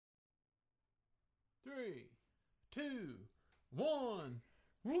3, 2, 1.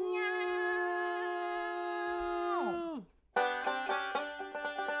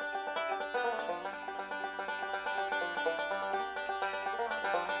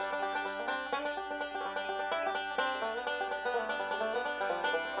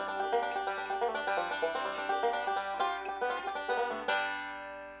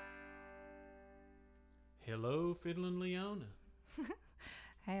 Hello, Fiddlin' Leona.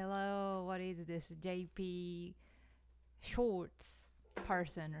 Hello, what is this? JP Shorts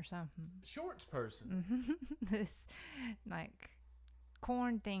person or something? Shorts person. This, like,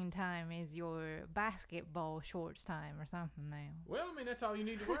 quarantine time is your basketball shorts time or something now. Well, I mean, that's all you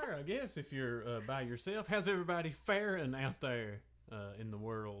need to wear, I guess, if you're by yourself. How's everybody faring out there in the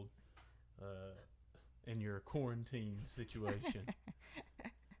world in your quarantine situation?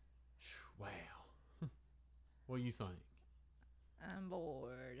 Wow. What do you think? I'm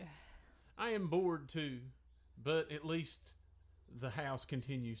bored. I am bored too, but at least the house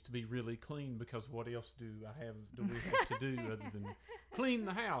continues to be really clean because what else do we have to do other than clean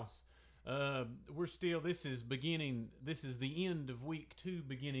the house? This is the end of week 2,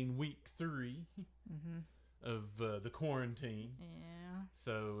 beginning week 3 of the quarantine. Yeah.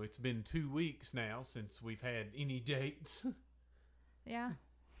 So it's been 2 weeks now since we've had any dates. Yeah.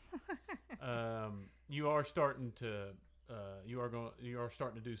 You are starting to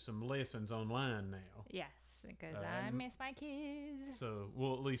do some lessons online now. Yes, because I miss my kids. So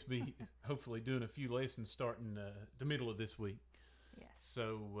we'll at least be hopefully doing a few lessons starting the middle of this week. Yes.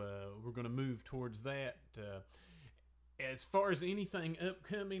 So we're going to move towards that. As far as anything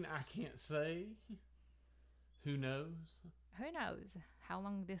upcoming, I can't say. Who knows? Who knows how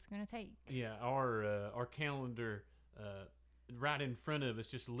long this is going to take? Yeah, our calendar right in front of us,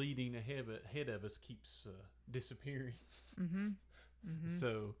 just leading ahead of us, keeps disappearing.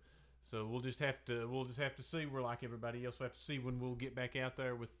 So we'll just have to see. We're like everybody else. We'll have to see when we'll get back out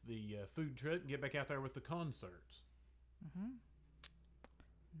there with the food truck and get back out there with the concerts.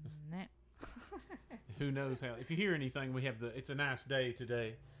 Nah. Who knows how? If you hear anything, it's a nice day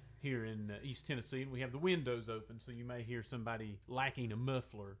today here in East Tennessee, and we have the windows open, so you may hear somebody lacking a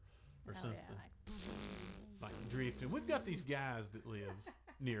muffler or something. Yeah, like drifting. We've got these guys that live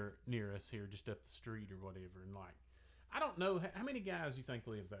near us here, just up the street or whatever, and like, I don't know how many guys you think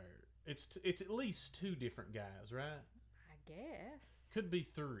live there. It's at least 2 different guys, right? I guess. Could be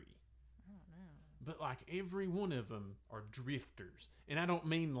 3. I don't know. But like every one of them are drifters, and I don't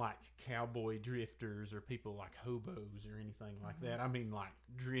mean like cowboy drifters or people like hobos or anything like that. I mean like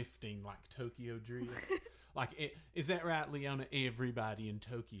drifting, like Tokyo drift. Is that right, Leona? Everybody in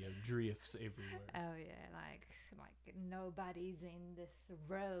Tokyo drifts everywhere. Oh yeah, like nobody's in this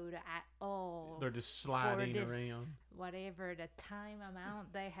road at all. They're just sliding for this, around. Whatever the time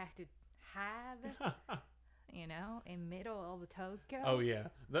amount they have to have. In middle of Tokyo. Oh yeah,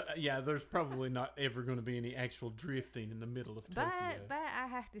 there's probably not ever going to be any actual drifting in the middle of Tokyo. But I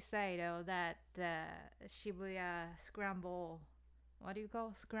have to say though that Shibuya Scramble, what do you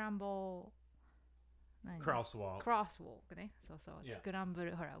call scramble? Crosswalk. Crosswalk ね。そう。 Yeah. スクランブ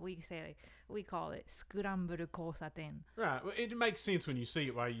ル、ほら、we call it スクランブル交差点。 Right. Well, it makes sense when you see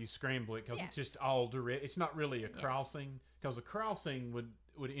it while you scramble it because Yes. it's just all direct. It's not really a Yes. crossing because a crossing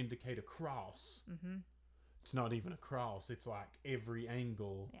would indicate a cross. Mm-hmm. It's not even a cross. It's like every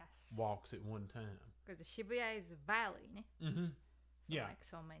angle Yes. walks at one time. Because Shibuya is valley ね。 Mm-hmm. So Yeah. like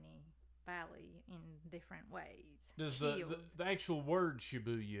so many valley in different ways. Does Hills. the actual word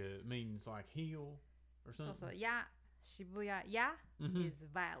Shibuya means like hill or something? そう。や、Shibuya, ya is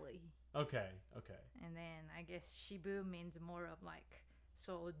valley. Okay. And then I guess Shibu means more of like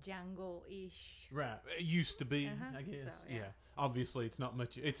so jungle-ish. Right. It used to be, Uh-huh. I guess. So, yeah. yeah. Obviously, it's not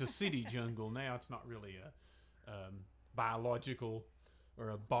much. It's a city jungle now. It's not really a biological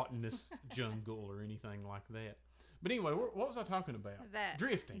or a botanist jungle or anything like that. But anyway, what was I talking about? That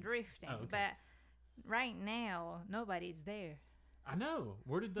Drifting. Oh, okay. But right now nobody's there. I know.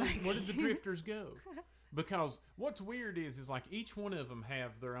 Where did the drifters go? Because what's weird is like each one of them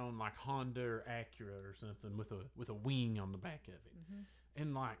have their own like Honda or Acura or something with a wing on the back of it,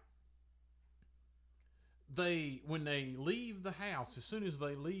 and like when they leave the house, as soon as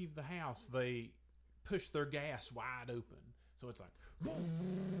they leave the house, they push their gas wide open, so it's like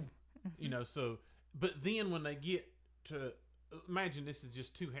So, but then when they get to, imagine this is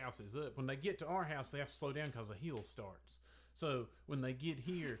just 2 houses up. When they get to our house, they have to slow down because the hill starts. So when they get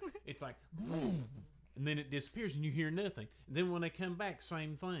here, it's like boom, and then it disappears and you hear nothing. And then when they come back,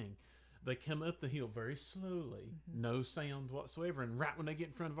 same thing. They come up the hill very slowly, no sound whatsoever. And right when they get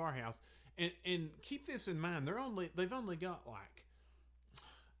in front of our house, and keep this in mind, they've only got like,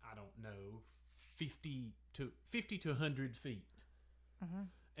 I don't know, 50 to 100 feet. Mm-hmm.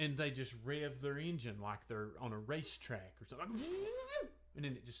 And they just rev their engine like they're on a racetrack or something. And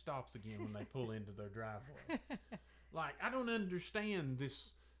then it just stops again when they pull into their driveway. Like, I don't understand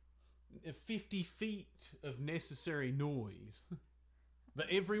this 50 feet of necessary noise. But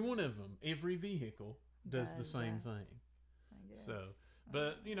every one of them, every vehicle does the same thing. I guess. So,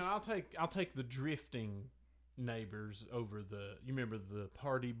 but you know, I'll take the drifting neighbors over the. You remember the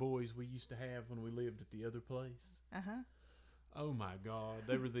party boys we used to have when we lived at the other place? Uh-huh. Oh my God,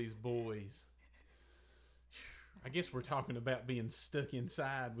 they were these boys. I guess we're talking about being stuck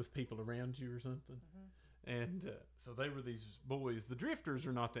inside with people around you or something. Mm-hmm. And so they were these boys. The drifters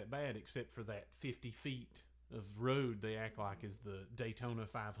are not that bad except for that 50 feet of road they act like is the Daytona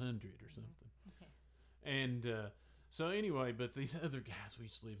 500 or something. Okay. And so anyway, but these other guys we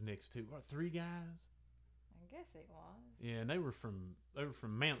used to live next to, what, 3 guys? I guess it was. Yeah, and they were from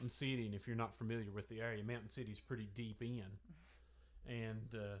Mountain City, and if you're not familiar with the area, Mountain City's pretty deep in,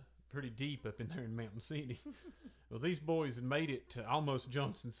 and pretty deep up in there in Mountain City. Well, these boys had made it to almost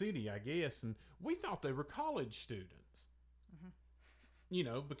Johnson City, I guess, and we thought they were college students. Mm-hmm. You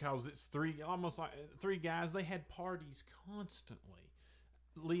know, because it's almost like 3 guys. They had parties constantly.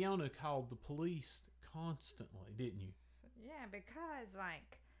 Leona called the police constantly, didn't you? Yeah, because,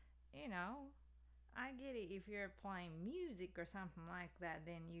 like, you know, I get it. If you're playing music or something like that,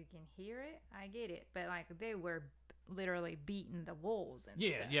 then you can hear it. I get it. But, like, they were literally beating the walls and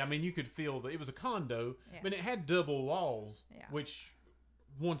stuff. Yeah. I mean, you could feel it was a condo, Yeah. but it had double walls, Yeah. which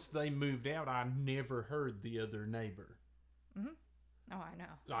once they moved out, I never heard the other neighbor. Mm-hmm. Oh, I know.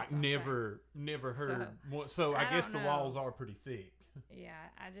 Like, That's what I'm saying. never heard. So I I guess don't the know. walls are pretty thick. Yeah,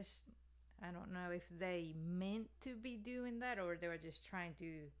 I don't know if they meant to be doing that or they were just trying to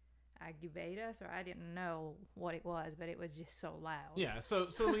aggravate us, or I didn't know what it was, but it was just so loud. Yeah, so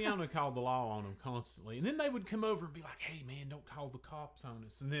Leona called the law on them constantly. And then they would come over and be like, hey, man, don't call the cops on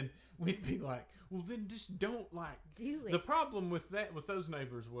us. And then we'd be like, well, then just don't, like... Do it. The problem with those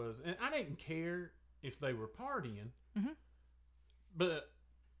neighbors was, and I didn't care if they were partying, Mhm. but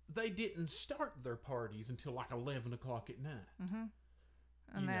they didn't start their parties until like 11 o'clock at night. Mm-hmm.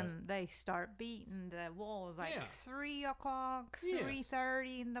 And You know. then they start beating the walls like Yeah. 3 o'clock, Yes.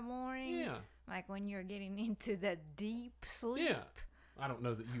 3:30 in the morning. Yeah, Like when you're getting into the deep sleep. yeah. I don't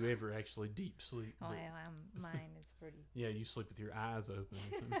know that you ever actually deep sleep. Well, But mine is pretty. yeah, you sleep with your eyes open.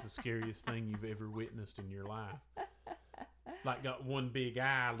 It's the scariest thing you've ever witnessed in your life. Like got one big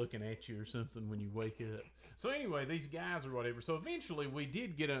eye looking at you or something when you wake up. So anyway, these guys or whatever. So eventually we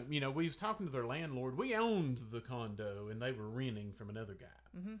did get we was talking to their landlord. We owned the condo and they were renting from another guy.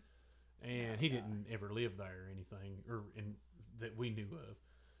 Mm-hmm. And he didn't ever live there or anything, that we knew of.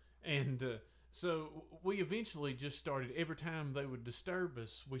 And so we eventually just started, every time they would disturb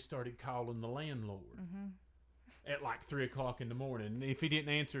us, we started calling the landlord Mm-hmm. at like 3 o'clock in the morning. And if he didn't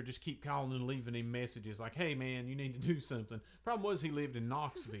answer, just keep calling and leaving him messages like, hey man, you need to do something. Problem was he lived in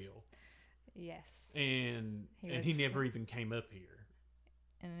Knoxville Yes. and he never even came up here.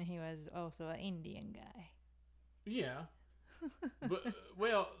 And he was also an Indian guy. Yeah. But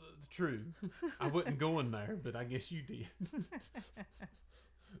well, true. I wasn't going there, but I guess you did.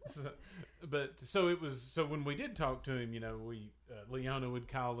 So when we did talk to him, Leona would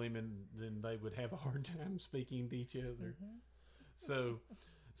call him, and then they would have a hard time speaking to each other. Mm-hmm.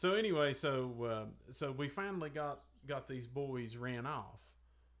 So anyway, so we finally got these boys ran off,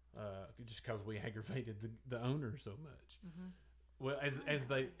 just because we aggravated the owner so much. Mm-hmm. Well,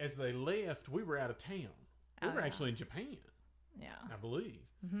 as they left, we were out of town. We Oh, were yeah. actually in Japan, Yeah. I believe.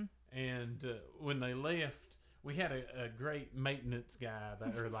 Mm-hmm. And when they left, we had a great maintenance guy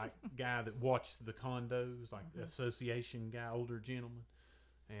guy that watched the condos, like the association guy, older gentleman.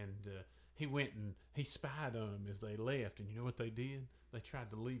 And he went and he spied on them as they left. And you know what they did? They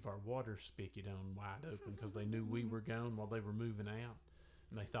tried to leave our water spigot on wide open because they knew we were gone while they were moving out.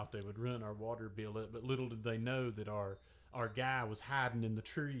 And they thought they would run our water bill up. But little did they know that our guy was hiding in the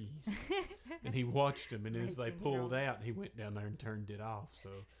trees. And he watched them. And as they Making pulled sure. out, he went down there and turned it off. So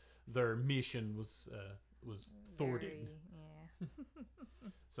their mission was thwarted. Yeah.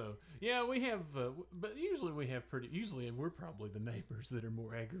 So yeah, we have, but usually we're probably the neighbors that are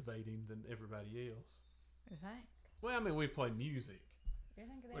more aggravating than everybody else. You think? Well, I mean, we play music. You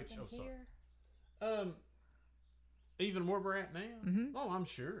think they Which, can I'm sorry. hear? Even where we're at now. Mhm. Oh, I'm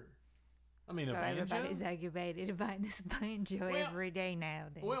sure. I mean, So a banjo. everybody's aggravated by this banjo Well- every day now.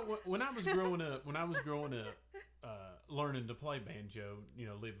 Then. Well, when I was growing up, learning to play banjo,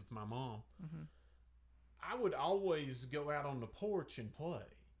 live with my mom, Mhm. I would always go out on the porch and play.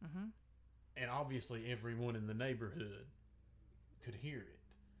 Mm-hmm. And obviously everyone in the neighborhood could hear it.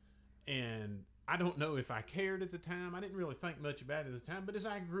 And I don't know if I cared at the time. I didn't really think much about it at the time. But as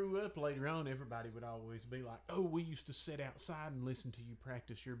I grew up later on, everybody would always be like, "Oh, we used to sit outside and listen to you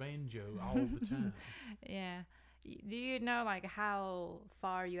practice your banjo all the time." Yeah. Do you know like how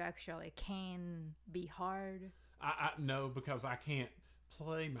far you actually can be hard? I know because I can't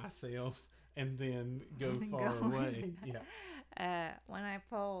play myself and then go Go far away. into when I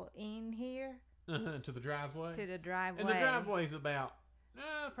pull in here To the driveway. to the driveway, And the driveway's about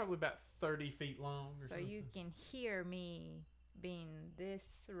probably about 30 feet long or so something. you can hear me being this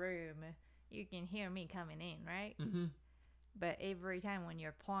room. You can hear me coming in, right? Mm-hmm. But every time when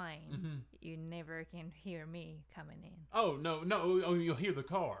you're playing, Mm-hmm. you never can hear me coming in. Oh, no. Oh, you'll hear the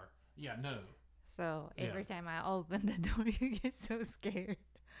car. Yeah, no. So Yeah. every time I open the door, you get so scared.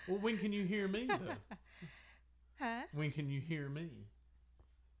 Well, when can you hear me, though? Huh? When can you hear me?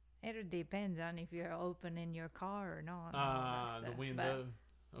 It depends on if you're opening your car or not. and all that The stuff. window?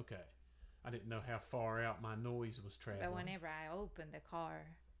 Okay. I didn't know how far out my noise was traveling. But whenever I open the car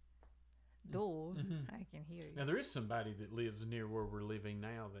door, Mhm. I can hear you. Now, there is somebody that lives near where we're living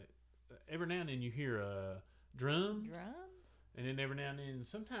now that every now and then you hear drums. Drums? And then every now and then,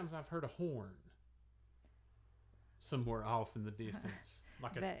 sometimes I've heard a horn somewhere off in the distance.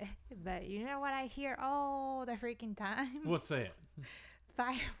 Like But you know what I hear all the freaking time? what's that?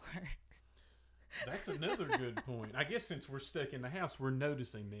 Fireworks. That's another good point. I guess since we're stuck in the house, we're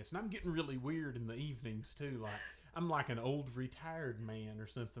noticing this. And I'm getting really weird in the evenings, too. Like, I'm like an old retired man or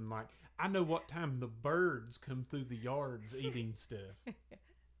something. Like, I know what time the birds come through the yards eating stuff.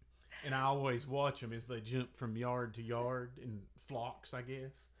 And I always watch them as they jump from yard to yard in flocks, I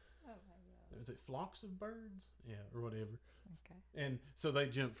guess. Oh my god. Is it flocks of birds? Yeah, or whatever. Okay. And so they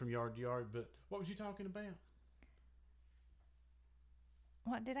jump from yard to yard. But what was you talking about?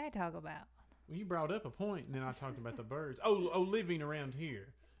 What did I talk about? Well, you brought up a point, and then I talked about the birds. Oh, living around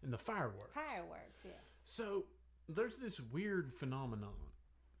here and the fireworks. Fireworks, yes. So there's this weird phenomenon.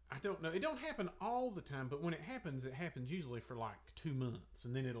 I don't know. It don't happen all the time, but when it happens usually for like 2 months,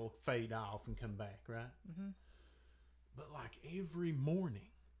 and then it'll fade off and come back, right? Mm-hmm. But like every morning,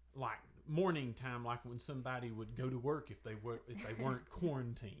 like morning time, like when somebody would go to work if they weren't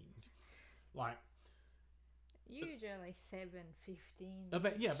quarantined, like Usually 7:15.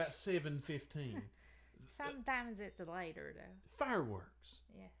 about 7:15. Sometimes it's later though. Fireworks.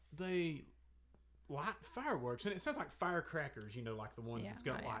 Yes. They light fireworks, and it sounds like firecrackers. You know, like the ones that's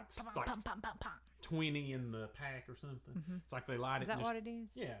got like Pum, pum, pum, pum. 20 in the pack or something. Mhm. It's like they light Is it. that And what it is?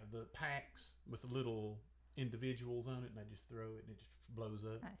 yeah, the packs with little individuals on it, and they just throw it, and it just blows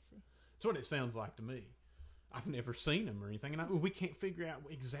up. I see. That's what it sounds like to me. I've never seen them or anything, and we can't figure out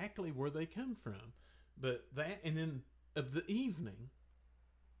exactly where they come from. But that, and then of the evening,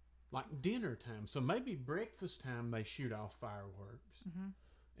 like dinner time. So maybe breakfast time they shoot off fireworks, Mm-hmm.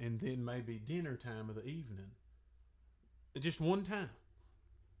 and then maybe dinner time of the evening. Just one time,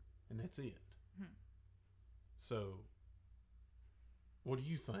 and that's it. Hmm. So, what do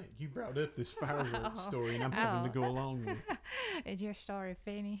you think? You brought up this fireworks story, and I'm having to go along with it. Is your story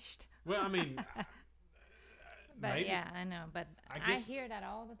finished? Well, I mean, But maybe. yeah, I know. But I I guess- hear that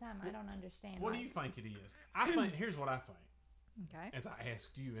all the time. I don't understand. What do why. you think it is? I think here's what I think. Okay. As I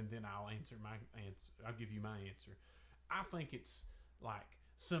asked you, and then I'll answer my answer. I'll give you my answer. I think it's like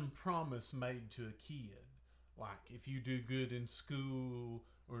some promise made to a kid. Like if you do good in school,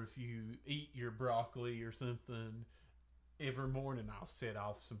 or if you eat your broccoli or something, every morning I'll set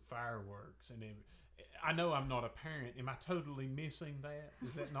off some fireworks. And I know I'm not a parent. Am I totally missing that?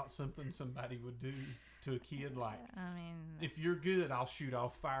 Is that not something somebody would do to a kid? Like, I mean, if you're good, I'll shoot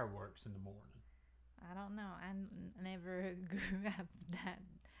off fireworks in the morning. I don't know. I never grew up that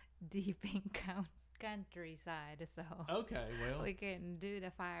deep in countryside, so Okay, well. we couldn't do the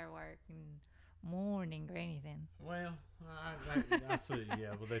firework in morning or anything. Well, I see.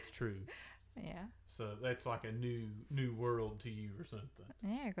 Yeah, well, that's true. Yeah. So that's like a new world to you or something.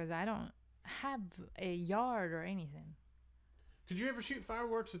 Yeah, because I don't have a yard or anything. Could you ever shoot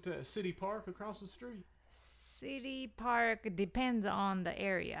fireworks at the city park across the street? City park depends on the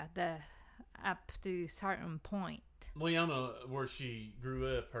area. Up to certain point. Leona, where she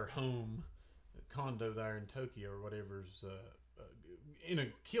grew up, her home condo there in Tokyo or whatever's in a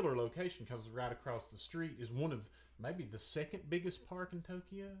killer location because right across the street is one of maybe the second biggest park in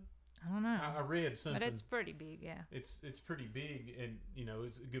Tokyo. I don't know. I read something. But it's pretty big, yeah. It's pretty big, and you know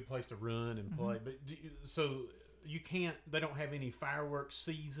it's a good place to run and play. But so you can't. They don't have any fireworks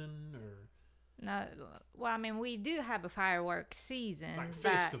season or No, well, I mean, we do have a fireworks season. like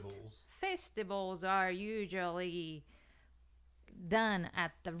but festivals. Festivals are usually done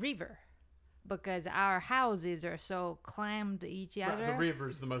at the river. because our houses are so clammed to each Right, other. the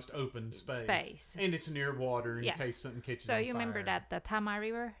river's the most open space. And it's near water in Yes. case something catches So on you remember fire. that the Tama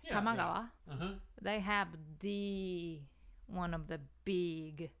River, Yeah, Tamagawa, Uh-huh. they have one of the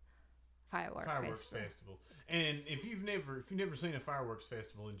big fireworks festival. festival. And if you've never seen a fireworks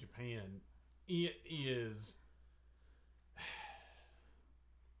festival in Japan, it is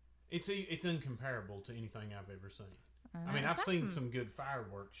it's incomparable to anything I've ever seen. I mean, I've seen some good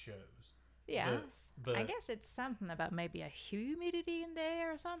fireworks shows. Yes, but I guess it's something about maybe a humidity in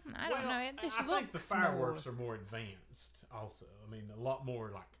there or something. I don't well, know. It just I think the looks fireworks more. are more advanced. Also, I mean, a lot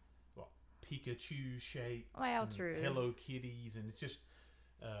more like Pikachu shapes. Well, and true. Hello Kitties, and it's just.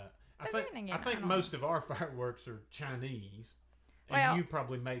 I But think then again, I think I don't- most of our fireworks are Chinese, and Well- you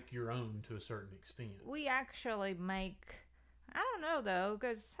probably make your own to a certain extent. We actually make. I don't know though,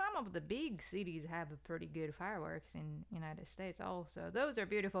 because some of the big cities have a pretty good fireworks in United States. Also, those are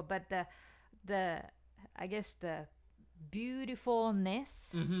beautiful. But the I guess the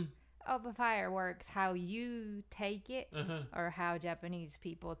beautifulness Mm-hmm. of the fireworks, how you take it, Uh-huh. or how Japanese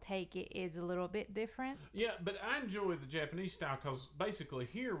people take it, is a little bit different. Yeah, but I enjoy the Japanese style because basically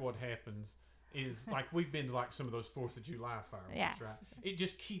here what happens is like we've been to like some of those 4th of July fireworks, Yes. right? It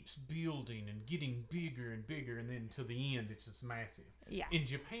just keeps building and getting bigger and bigger, and then to the end it's just massive. Yeah. In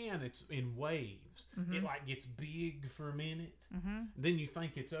Japan, it's in waves. It like gets big for a minute, then you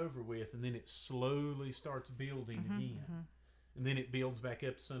think it's over with, and then it slowly starts building again, and then it builds back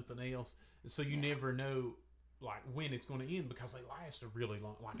up to something else. So you never know like when it's going to end because they last a really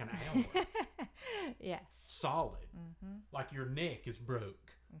long, like an hour, Yes. solid. Like your neck is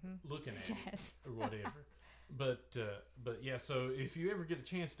broke looking at Yes. it or whatever. But yeah, so if you ever get a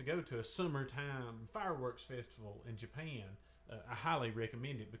chance to go to a summertime fireworks festival in Japan, I highly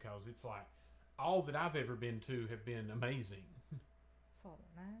recommend it because it's like all that I've ever been to have been amazing.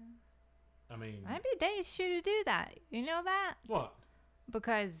 I mean, Maybe they should do that. You know that? what?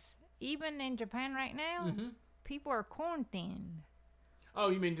 Because even in Japan right now, Mm-hmm. people are quarantined. Oh,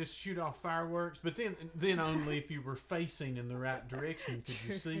 you mean just shoot off fireworks? But then only if you were facing in the right direction could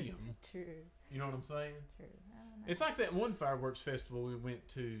you see them. True. You know what I'm saying? True. I don't know. It's like that one fireworks festival we went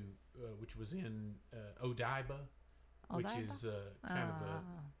to, which was in Odaiba, which Odaiba? is kind of a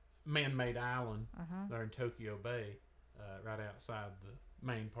man-made island there in Tokyo Bay, right outside the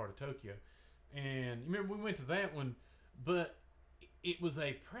main part of Tokyo. And you remember we went to that one, but it was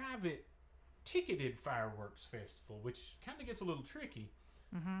a private ticketed fireworks festival, which kind of gets a little tricky.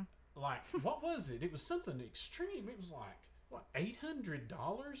 Like, what was it? It was something extreme. It was like, what,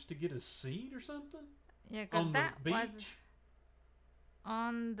 $800 to get a seat or something? Yeah, because On the that beach? was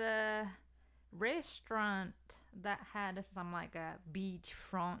on the restaurant that had some like a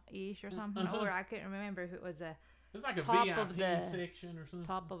beachfront-ish or something. Uh-huh. Or I can't remember if it was a It was like a Top VIP of the- section or something.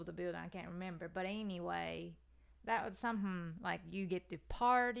 top of the building. I can't remember. But anyway, that was something like you get to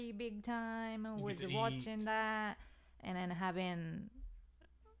party big time You with get to watching that, and then having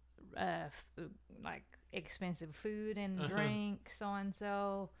like expensive food and Uh-huh. drinks, so and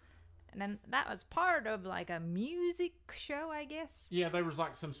so. And then that was part of like a music show, I guess. Yeah, there was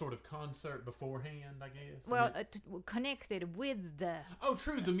like some sort of concert beforehand, I guess. Well, And it- connected with the oh,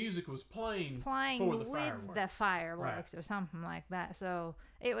 true. The music was playing playing for the with fireworks. the fireworks or something like that. So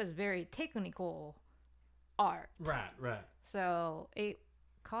it was very technical art. Right, right. So it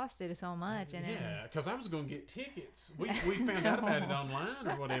costed so much, and Yeah, because I was going to get tickets. We found out about it online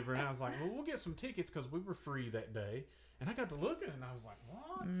or whatever, and I was like, well, we'll get some tickets because we were free that day. And I got to looking, and I was like,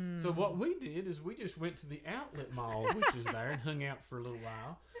 what? So what we did is we just went to the outlet mall, which is there, and hung out for a little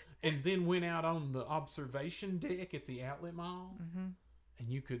while, and then went out on the observation deck at the outlet mall, and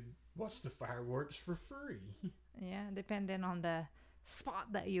you could watch the fireworks for free. yeah, depending on the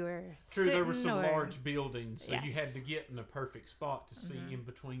spot that you were True, there were sitting some or- large buildings, so you had Yes. to get in a perfect spot to see in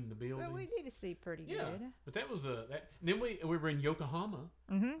between the buildings. Well, we did see pretty Yeah, good. but that was a. Then we were in Yokohama,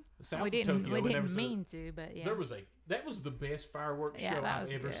 south We of didn't Tokyo. we and there didn't was mean to, but yeah. that was the best fireworks yeah, show that I've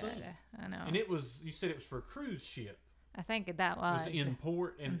was ever good. seen. I know. And it was, you said it was for a cruise ship. I think that It was. was in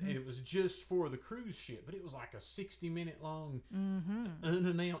port, and it was just for the cruise ship. But it was like a 60-minute long,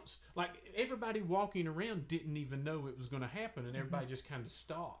 unannounced. Like everybody walking around didn't even know it was going to happen, and everybody just kind of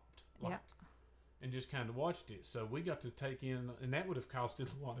stopped, like, and just kind of watched it. So we got to take in, and that would have costed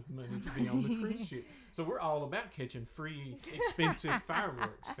a lot of money to be on the cruise ship. So we're all about catching free, expensive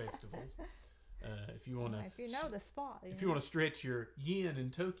fireworks festivals. If you want to, if you know the spot. if you want to stretch your yen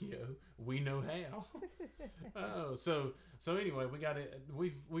in Tokyo, we know how. Oh, so anyway, we got it.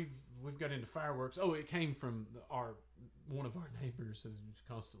 We've got into fireworks. Oh, it came from one of our neighbors who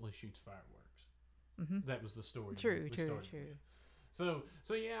constantly shoots fireworks. That was the story. True, we true, started true. with. So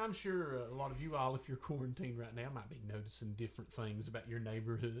yeah, I'm sure a lot of you all, if you're quarantined right now, might be noticing different things about your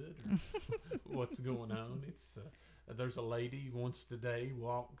neighborhood or what's going on. It's there's a lady once today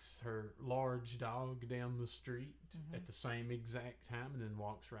walks her large dog down the street at the same exact time and then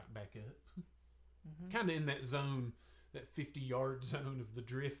walks right back up. Kind of in that zone, that 50-yard zone of the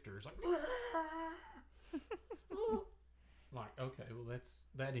drifters, like. Like, okay, well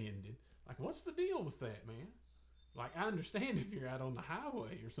that ended. Like, what's the deal with that, man? Like, I understand if you're out on the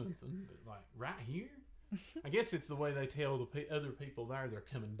highway or something, but like right here, I guess it's the way they tell the other people there they're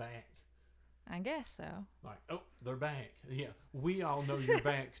coming back. I guess so. Like, oh, they're back. Yeah, we all know you're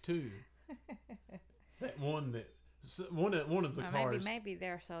back too. That one that one of the cars. Maybe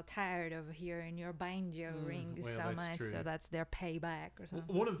they're so tired of hearing your banjo ring well, so that's much, true. so that's their payback or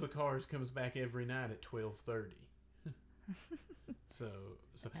something. One of the cars comes back every night at 12:30. So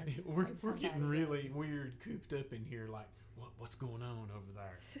we're getting really weird, cooped up in here. Like, what's going on over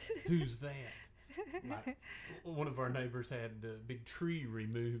there? Who's that? Like, one of our neighbors had a big tree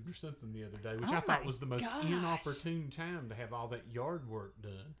removed or something the other day, which I thought was the most inopportune time to have all that yard work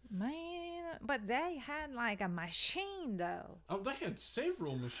done. Man, but they had like a machine though. Oh, they had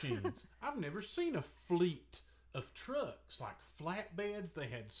several machines. I've never seen a fleet of trucks, like flatbeds. They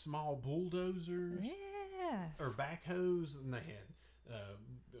had small bulldozers. Yes. Or backhoes, and they had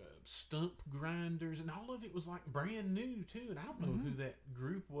stump grinders, and all of it was like brand new too. And I don't know who that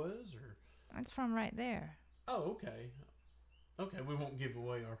group was, or it's from right there. Oh, okay, we won't give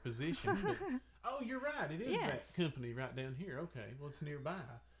away our position. But, oh, you're right, it is that company right down here. Okay, well, it's nearby.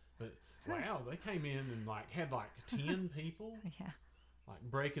 But wow, they came in and like had like 10 people. Yeah. Like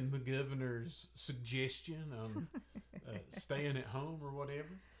breaking the governor's suggestion on staying at home or whatever.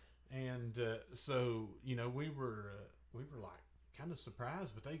 And so, you know, we were like kind of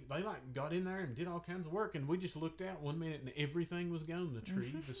surprised, but they like got in there and did all kinds of work, and we just looked out one minute and everything was gone. The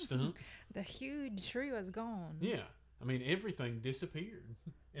tree, the stump, the huge tree was gone. Yeah, I mean everything disappeared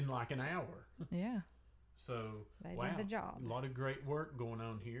in like an hour. Yeah. So they wow, did the job. A lot of great work going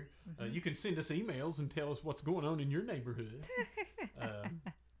on here. You can send us emails and tell us what's going on in your neighborhood.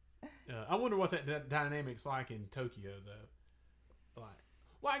 I wonder what that dynamic's like in Tokyo, though. Like.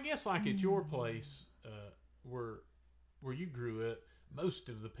 Well, I guess like at your place, where you grew up, most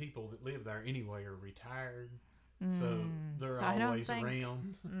of the people that live there anyway are retired, so they're always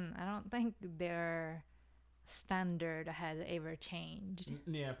around. I don't think their standard has ever changed.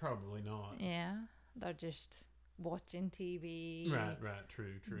 Yeah, probably not. Yeah, they're just watching TV. Right,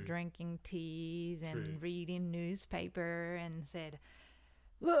 true. Drinking teas and reading newspaper and said,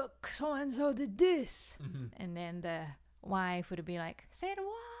 "Look, so and so did this," and then the wife would be like, "Said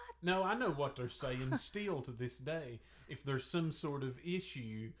what?" No, I know what they're saying still to this day. If there's some sort of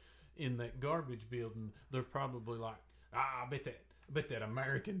issue in that garbage building, they're probably like, I bet that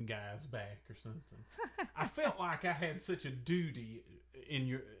American guy's back or something. I felt like I had such a duty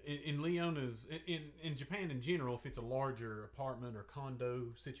in Leona's in Japan in general. If it's a larger apartment or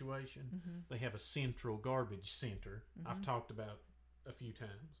condo situation, they have a central garbage center. I've talked about a few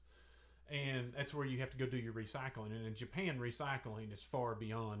times. And that's where you have to go do your recycling. And in Japan, recycling is far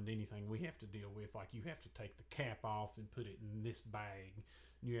beyond anything we have to deal with. Like, you have to take the cap off and put it in this bag.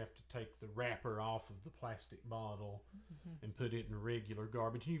 And you have to take the wrapper off of the plastic bottle and put it in regular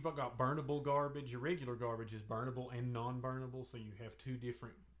garbage. And you've got burnable garbage. Your regular garbage is burnable and non-burnable. So you have 2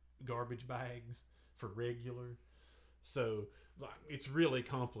 different garbage bags for regular. So, like, it's really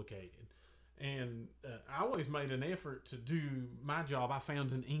complicated. And I always made an effort to do my job. I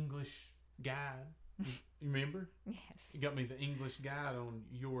found an English guide. You remember? Yes. You got me the English guide on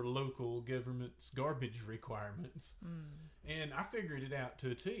your local government's garbage requirements. And I figured it out to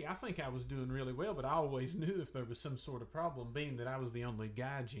a T. I think I was doing really well, but I always knew if there was some sort of problem, being that I was the only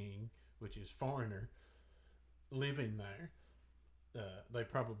gaijin, which is foreigner, living there. They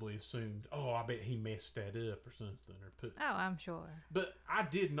probably assumed, oh, I bet he messed that up or something, or put. Oh, I'm sure. But I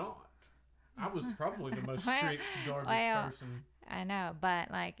did not. I was probably the most strict garbage person. I know,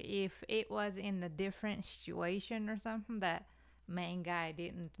 but like if it was in a different situation or something, that main guy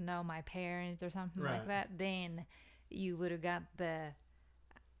didn't know my parents or something like that, then you would have got the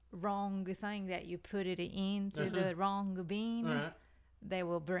wrong thing that you put it into the wrong bin. Right. They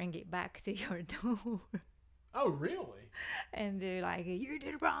will bring it back to your door. Oh, really? And they're like, "You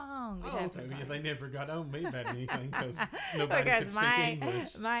did wrong." Oh, okay. Yeah, they never got on me about anything because nobody could speak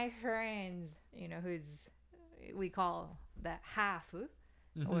English. My friends, you know, who's we call the half,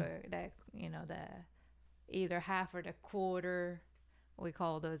 or the either half or the quarter. We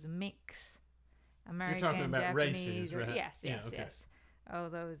call those mix. American, You're talking about Japanese, races, right? Yes. Oh,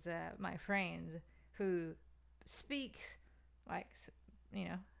 those my friends who speak like,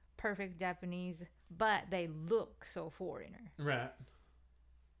 perfect Japanese, but they look so foreigner. Right.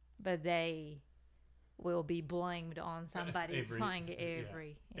 But they will be blamed on somebody slang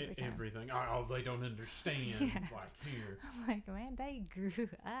every time. Everything. Oh, they don't understand. Yeah. Like here. I'm like, man, they grew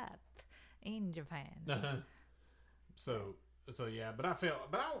up in Japan. Uh-huh. So yeah, but I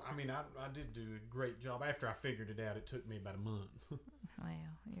did do a great job. After I figured it out, it took me about a month. Well,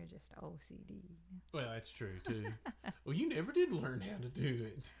 you're just OCD. Well, that's true too. Well, you never did learn how to do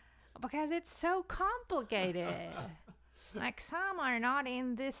it. Because it's so complicated. Like, some are not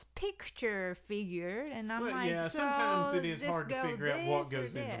in this picture figured, and I'm like, yeah, so sometimes it is hard to go figure out what this or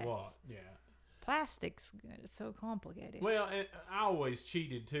goes into this? what. Yeah. Plastic's so complicated. Well, I always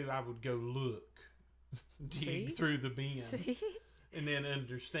cheated too. I would go look, dig See? through the bin, See? and then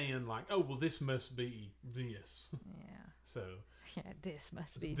understand like, oh, well, this must be this. Yeah. So Yeah, this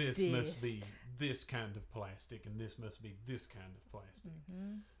must be this must be this kind of plastic, and this must be this kind of plastic.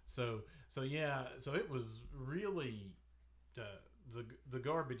 Mm-hmm. So yeah, so it was really the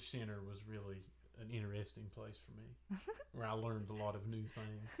garbage center was really an interesting place for me, where I learned a lot of new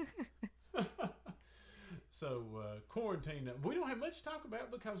things. So quarantine, we don't have much to talk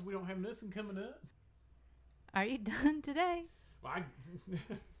about because we don't have nothing coming up. Are you done today? Well,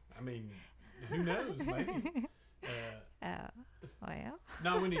 I mean, who knows? Maybe. Well.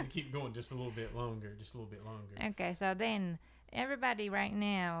 No, we need to keep going just a little bit longer. Okay, so then everybody right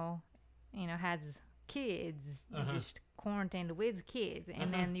now, has kids, just quarantined with kids,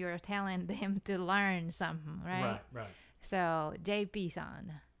 and then you're telling them to learn something, right? Right. So,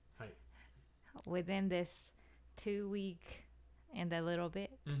 JP-san, Hey. within this 2 week and a little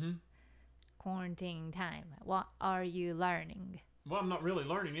bit Mm-hmm. quarantine time, what are you learning? Well, I'm not really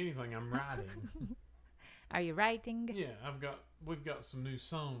learning anything. I'm writing. Are you writing? Yeah, we've got some new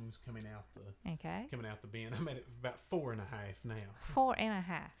songs coming out the bin. I'm at about 4.5 now. 4.5.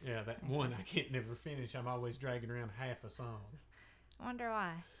 Yeah, that one I can't never finish. I'm always dragging around half a song. I wonder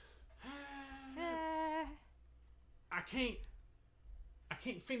why. I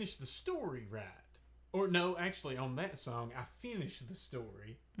can't finish the story right. Or no, actually, on that song, I finished the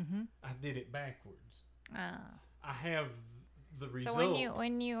story. Mm-hmm. I did it backwards. Oh. I have the result So when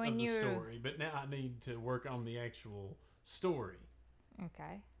you of the story, but now I need to work on the actual story.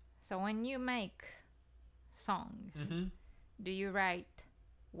 Okay. So when you make songs, Mm-hmm. do you write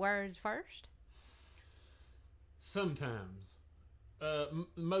words first? Sometimes.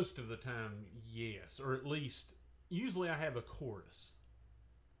 Most of the time, yes. Or at least, usually I have a chorus.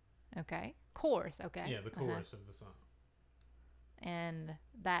 Okay. Chorus, okay. Yeah, the chorus of the song. And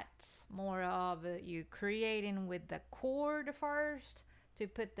that's more of you creating with the chord first to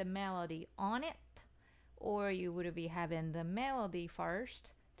put the melody on it, or you would be having the melody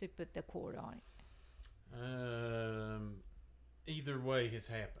first to put the chord on it. Either way has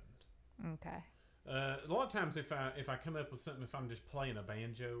happened. Okay. A lot of times, if I come up with something, if I'm just playing a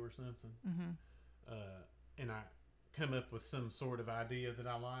banjo or something, Mm-hmm. and I come up with some sort of idea that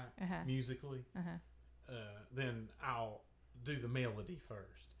I like musically, then I'll do the melody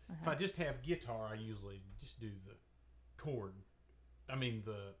first. If I just have guitar, I usually just do the chord. I mean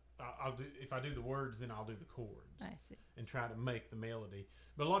I'll do, if I do the words, then I'll do the chords. I see. And try to make the melody.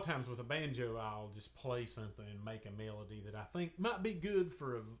 But a lot of times with a banjo, I'll just play something and make a melody that I think might be good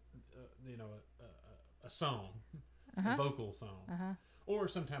for a song, a vocal song, or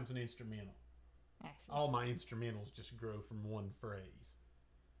sometimes an instrumental. I see. All my instrumentals just grow from one phrase.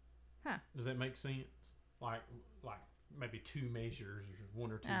 Huh. Does that make sense? Like maybe two measures or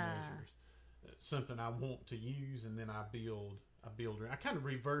one or two measures. Something I want to use, and then I build. I kind of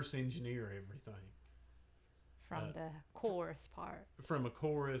reverse engineer everything From the chorus part. from a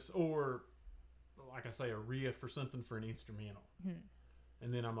chorus, or like I say, a riff or something for an instrumental.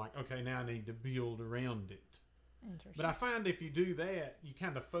 And then I'm like, okay, now I need to build around it. Interesting. But I find if you do that, you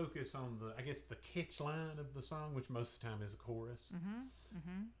kind of focus on the catch line of the song, which most of the time is a chorus,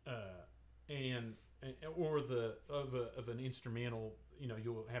 and or the of an instrumental.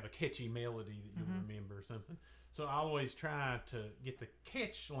 You'll have a catchy melody that you'll remember or something. So I always try to get the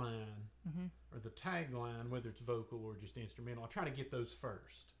catch line or the tagline, whether it's vocal or just instrumental. I try to get those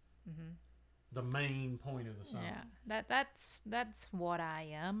first. The main point of the song. Yeah, that's what I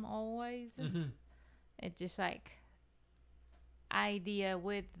am always. It's just like idea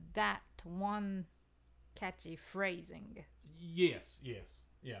with that one catchy phrasing. Yes,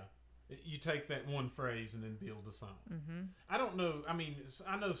 yeah. You take that one phrase and then build a song. I don't know. I mean,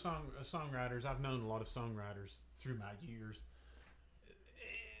 I know songwriters. I've known a lot of songwriters through my years.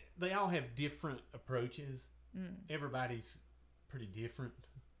 They all have different approaches. Everybody's pretty different.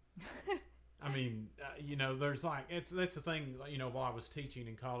 I mean, there's like that's the thing. While I was teaching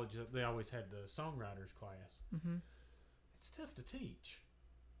in college, they always had the songwriters class. Mm-hmm. It's tough to teach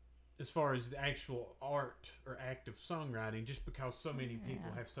as far as the actual art or act of songwriting, just because so many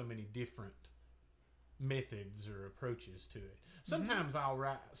people have so many different methods or approaches to it. Sometimes I'll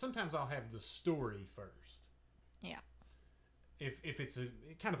write. Sometimes I'll have the story first. Yeah. If it's a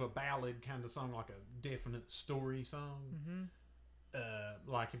kind of a ballad kind of song, like a definite story song,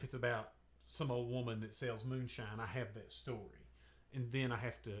 like if it's about some old woman that sells moonshine, I have that story, and then I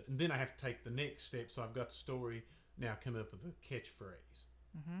have to take the next step. So I've got the story. Now come up with a catchphrase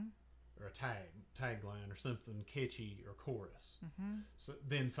or a tagline or something catchy or chorus. So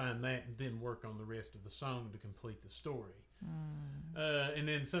then find that and then work on the rest of the song to complete the story. And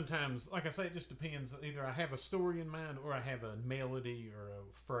then sometimes, like I say, it just depends. Either I have a story in mind or I have a melody or a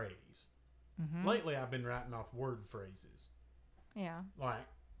phrase. Lately I've been writing off word phrases. Yeah. Like,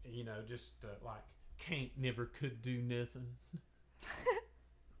 just like can't, never, could, do nothing.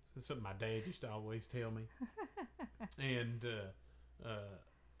 That's something my dad used to always tell me. And,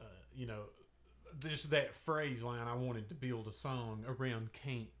 just that phrase line, I wanted to build a song around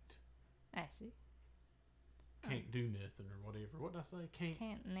can't. I see. Can't do nothing or whatever. What did I say?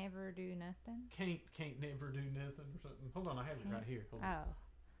 Can't never do nothing. Can't never do nothing or something. Hold on, I have it right here. Hold on.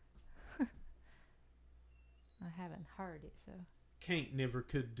 Oh. I haven't heard it, so. Can't never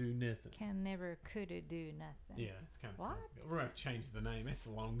could do nothing. Can never could do nothing. Yeah, it's kind of What? We're going to have to change the name. That's the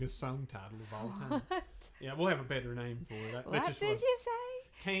longest song title of all time. What? Yeah, we'll have a better name for it. What just did you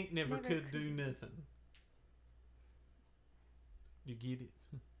say? Can't never Never could do nothing. You get it?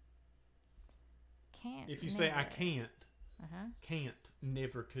 Can't. If you say I can't, Uh-huh.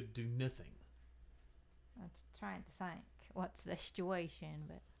 never could do nothing. I was trying to think what's the situation,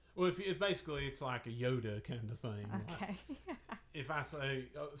 but Well, basically it's like a Yoda kind of thing. okay. Like, if I say,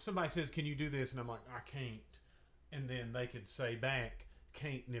 somebody says, "Can you do this?" and I'm like, "I can't," and then they could say back,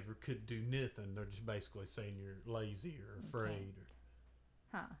 "Can't never could do nothing." They're just basically saying you're lazy or afraid,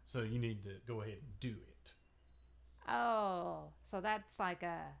 so you need to go ahead and do it. Oh, so that's like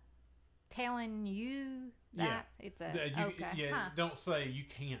a telling you that it's a okay. Yeah, Huh. don't say you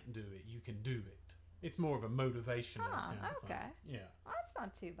can't do it. You can do it. It's more of a motivational kind of thing. Yeah. Well, that's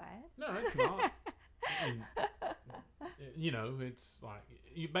not too bad. No, it's not. And, it's like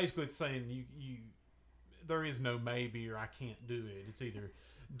it's saying you there is no maybe or I can't do it. It's either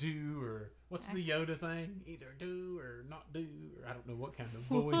do or what's the Yoda thing? Either do or not do, or I don't know what kind of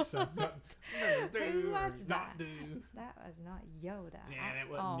voice I've got. Do or not do. That was not Yoda. Yeah, that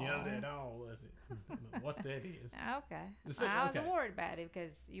wasn't Yoda at all, was it? I don't know what that is. Okay. I was worried about it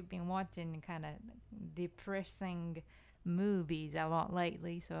because you've been watching kind of depressing movies a lot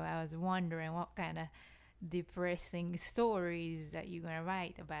lately, so I was wondering what kind of depressing stories that you're gonna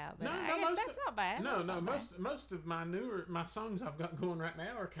write about. But I guess that's not bad. Most of my songs I've got going right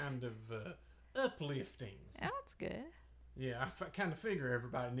now are kind of uplifting. Oh, that's good. Yeah, I kind of figure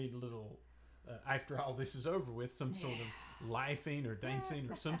everybody need a little. After all this is over with, some sort of laughing or dancing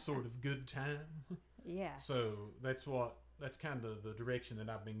or some sort of good time. Yeah. So that's kind of the direction that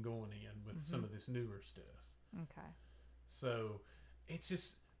I've been going in with some of this newer stuff. Okay. So it's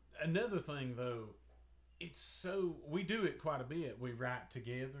just another thing though. We do it quite a bit. We write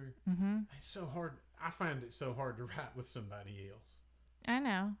together. It's so hard. I find it so hard to write with somebody else. I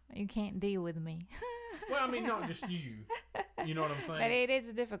know. You can't deal with me. Well, I mean, not just you. You know what I'm saying? But it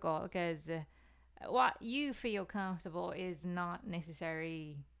is difficult because what you feel comfortable is not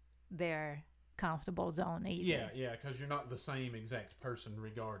necessarily their comfortable zone either. Yeah, because you're not the same exact person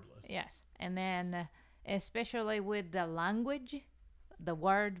regardless. Yes. And then especially with the language, the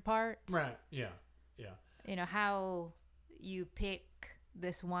word part. Right, yeah. How you pick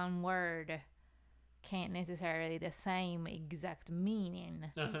this one word can't necessarily the same exact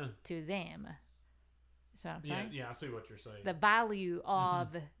meaning to them. So I'm saying? Yeah, I see what you're saying. The value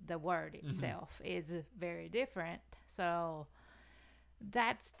of the word itself is very different. So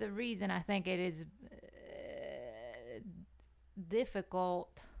that's the reason I think it is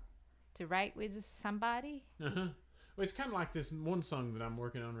difficult to write with somebody. Well, it's kind of like this one song that I'm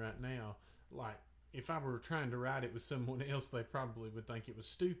working on right now. Like, if I were trying to write it with someone else, they probably would think it was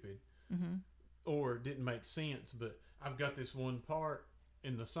stupid or didn't make sense. But I've got this one part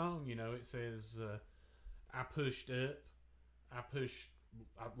in the song, it says, I pushed up, I pushed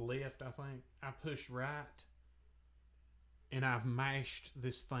left, I think, I pushed right, and I've mashed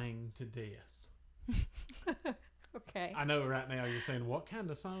this thing to death. Okay. I know right now you're saying, what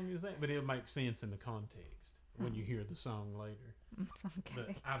kind of song is that? But it'll make sense in the context when you hear the song later. Okay. But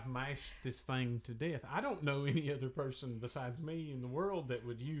I've mashed this thing to death. I don't know any other person besides me in the world that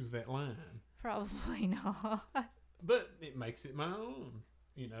would use that line. Probably not. But it makes it my own,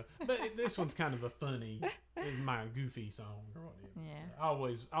 you know. But this one's kind of a funny, it's my goofy song or whatever. Yeah.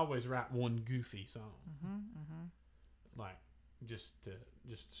 So I always write one goofy song, like just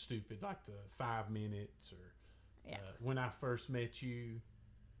stupid, like the 5 minutes or Yeah. when I first met you,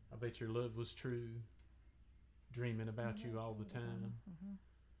 I bet your love was true, dreaming about you all the time.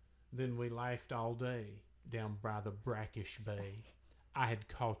 Then we laughed all day down by the brackish bay. I had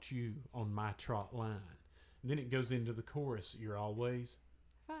caught you on my trot line. And then it goes into the chorus. You're always.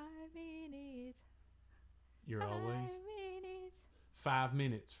 5 minutes. You're 5 always minutes. 5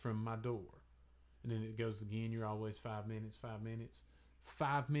 minutes from my door. And then it goes again. You're always 5 minutes, 5 minutes.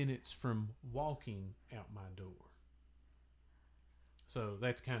 5 minutes from walking out my door. So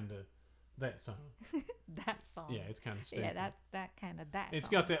that's kind of that song. That song. Yeah, it's kind of stupid. Yeah, that kind of that. It's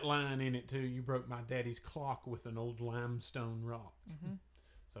song. got that line in it too. You broke my daddy's clock with an old limestone rock.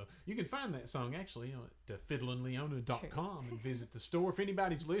 So you can find that song actually at fiddlinleona.com and visit the store. If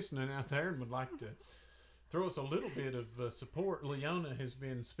anybody's listening out there and would like to throw us a little bit of support, Leona has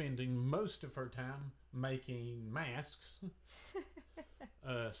been spending most of her time making masks,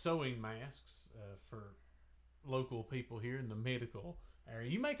 sewing masks for local people here in the medical area.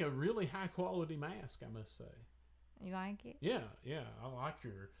 You make a really high quality mask, I must say. You like it? Yeah, I like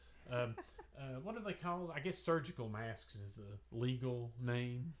your. What are they called? I guess surgical masks is the legal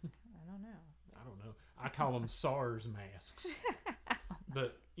name. I don't know. I call them SARS masks.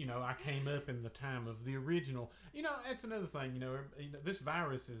 But you know, I came up in the time of the original. You know, that's another thing. You know, this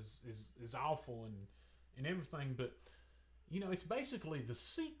virus is awful and everything. But you know, it's basically the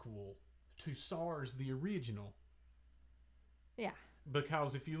sequel to SARS, the original. Yeah.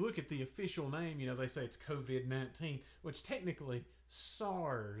 Because if you look at the official name, you know, they say it's COVID-19, which technically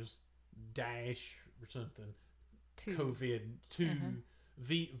SARS dash or something. COVID-2,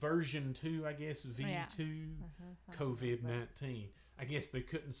 version 2, I guess, V2, COVID-19. I guess they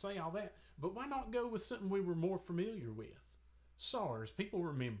couldn't say all that, but why not go with something we were more familiar with? SARS, people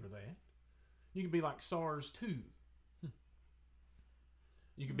remember that. You could be like SARS 2.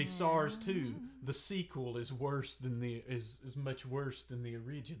 You could be SARS 2. The sequel is worse than is much worse than the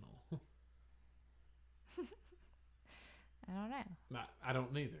original. I don't know. I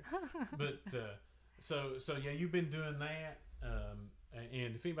don't neither. But so yeah, you've been doing that.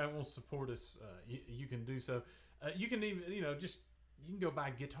 And if anybody wants to support us, you can do so. You can even you can go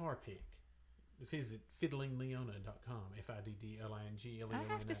buy Guitar Pick. Visit fiddlingleona.com. FIDDLINGLEONA.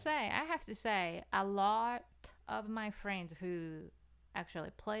 I have to say, a lot of my friends who actually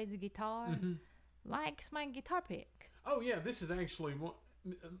plays the guitar likes my guitar pick. Oh yeah, this is actually one.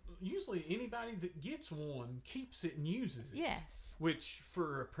 Usually anybody that gets one keeps it and uses it. Yes. Which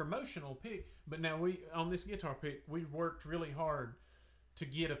for a promotional pick, but now on this guitar pick, we worked really hard to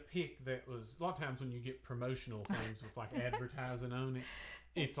get a pick that was, a lot of times when you get promotional things with like advertising on it,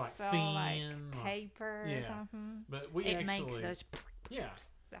 it's like so thin, like paper or something. But we it actually makes such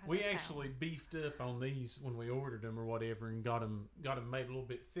we actually beefed up on these when we ordered them or whatever, and got them made a little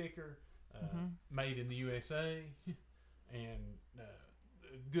bit thicker, made in the USA, and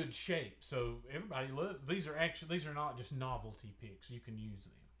good shape. So everybody loves these. Are not just novelty picks. You can use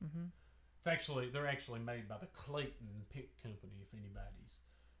them. They're actually made by the Clayton Pick Company. If anybody's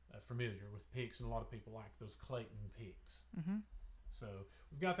familiar with picks, and a lot of people like those Clayton picks. So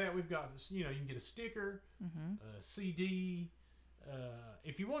we've got that. We've got this. You can get a sticker, a CD.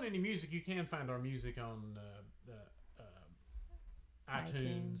 If you want any music, you can find our music on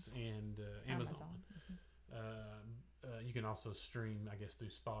iTunes and Amazon. You can also stream, I guess, through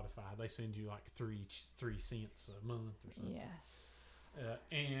Spotify. They send you like 3 cents a month or something. Yes.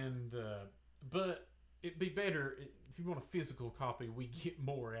 But it'd be better if you want a physical copy. We get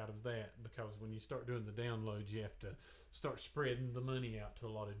more out of that, because when you start doing the downloads, you have to start spreading the money out to a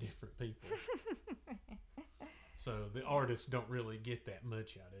lot of different people. So the artists don't really get that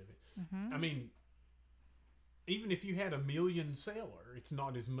much out of it. I mean, even if you had a million seller, it's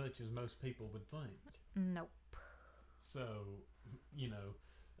not as much as most people would think. Nope. So,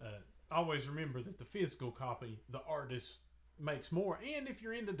 always remember that the physical copy, the artist makes more. And if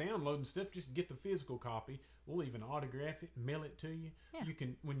you're into downloading stuff, just get the physical copy. We'll even autograph it and mail it to you. Yeah. You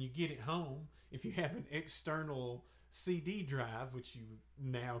can, when you get it home, if you have an external CD drive, which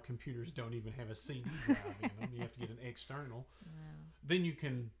now computers don't even have a CD drive in them. You have to get an external. Then you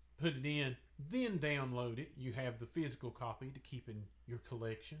can put it in, then download it. You have the physical copy to keep in your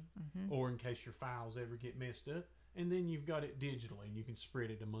collection, or in case your files ever get messed up. And then you've got it digitally, and you can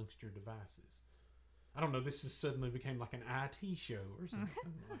spread it amongst your devices. I don't know, this has suddenly became like an IT show or something.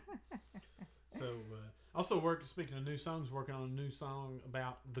 So, also speaking of new songs, working on a new song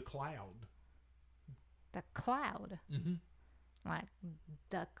about the cloud. The cloud. Mm-hmm. Like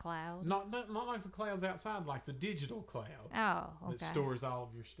the cloud. Not like the clouds outside, like the digital cloud Oh, okay. that stores all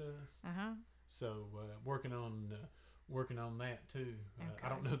of your stuff. Uh-huh. So working on that too. I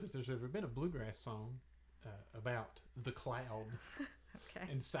don't know that there's ever been a bluegrass song about the cloud Okay.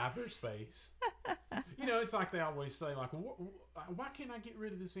 and cyberspace. It's like they always say, like, why can't I get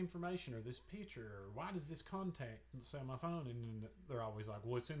rid of this information or this picture, or why does this contact say on my phone? And then they're always like,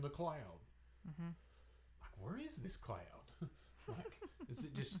 well, it's in the cloud. Mm-hmm. Like, where is this cloud? Like, is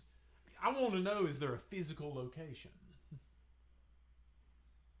it just? I want to know: is there a physical location?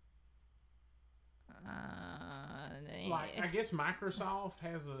 Like, I guess Microsoft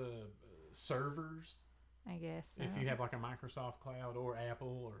has servers. I guess so. If you have like a Microsoft Cloud or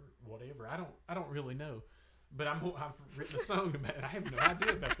Apple or whatever, I don't really know. But I've written a song about it. I have no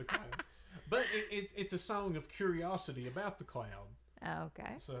idea about the cloud. But it's a song of curiosity about the cloud. Oh,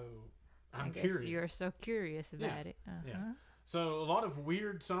 okay. So I I'm guess curious. you're so curious about it. Uh-huh. Yeah. So a lot of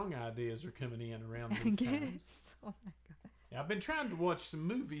weird song ideas are coming in around I these guess. times. Oh my god. Yeah, I've been trying to watch some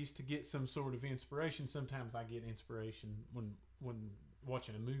movies to get some sort of inspiration. Sometimes I get inspiration when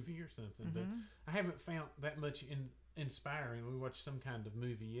watching a movie or something, but Mhm. I haven't found that much inspiring. We watched some kind of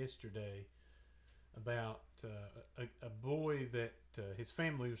movie yesterday about a boy that his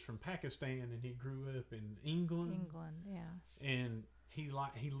family was from Pakistan and he grew up in England. England, yes. And he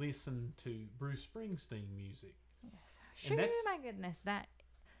listened to Bruce Springsteen music. Yes. And Sure, that's- my goodness, that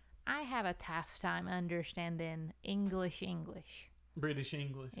I have a tough time understanding English. British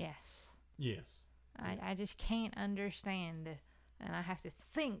English. Yes. Yes. I just can't understand, and I have to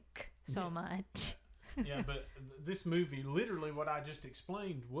think so Yes. much. Yeah, but this movie, literally what I just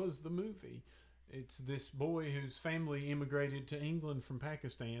explained was the movie. It's this boy whose family immigrated to England from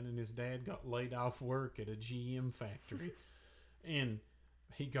Pakistan, and his dad got laid off work at a GM factory. And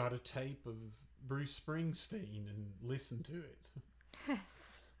he got a tape of Bruce Springsteen and listened to it.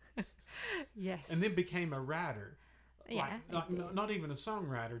 Yes. Yes. And then became a writer. Yeah, Like he did. not even a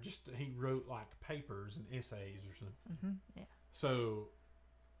songwriter, just he wrote like papers and essays or something. Mhm, yeah. So,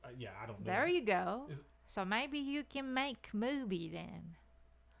 yeah, I don't know. There you go. Is- So maybe you can make movie then.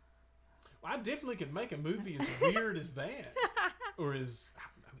 I definitely could make a movie as weird as that, or as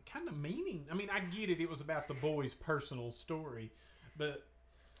kind of meaning. I mean, I get it. It was about the boy's personal story, but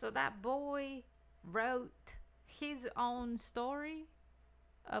So that boy wrote his own story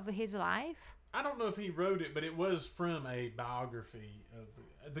of his life. I don't know if he wrote it. But it was from a biography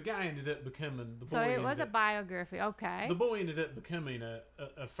of the guy. Ended up becoming the boy. So it was ended a biography. Okay. The boy ended up becoming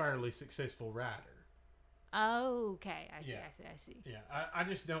a fairly successful writer. Okay. I see. Yeah. I see. Yeah, I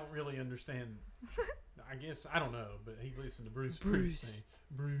just don't really understand. I guess I don't know, but he listened to Bruce Bruce.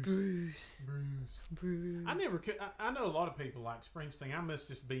 Springsteen. Bruce. I never could. I know a lot of people like Springsteen. I must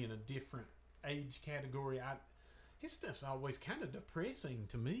just be in a different age category. His stuff's always kind of depressing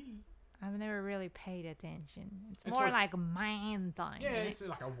to me. I've never really paid attention. It's It's more like- like a man thing. Yeah, isn't it's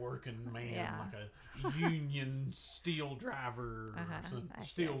like a working man, Yeah. like a union steel driver or Uh-huh, some I see,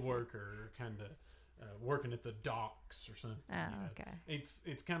 steel I see. worker, kind of working at the docks or something. Oh, you know. okay.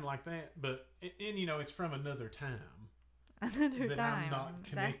 It's kind of like that, but and it's from another time. Another that time. I'm not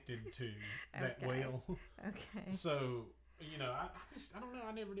connected to that Okay. well. Okay. So, I don't know.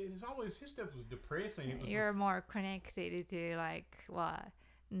 I never did. It's always, his stuff was depressing. It was You're more connected to like what?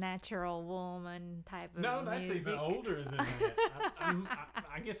 Natural Woman type of no, that's even music. older than that.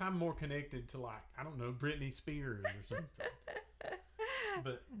 I guess I'm more connected to like, I don't know, Britney Spears or something.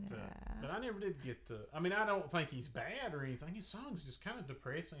 But I never did get I don't think he's bad or anything. His song's just kind of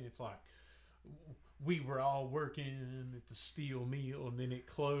depressing. It's like, we were all working at the steel mill and then it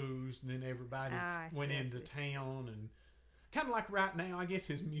closed and then everybody I went see, I into see. town, and kind of like right now, I guess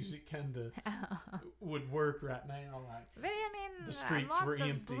his music kind of would work right now. Like, But I mean, The streets lots were of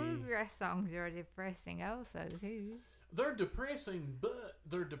empty. bluegrass songs are depressing also too. they're depressing, but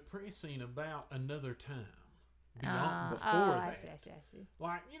they're depressing about another time. Before I that. see.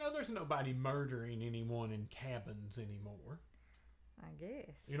 Like, there's nobody murdering anyone in cabins anymore. I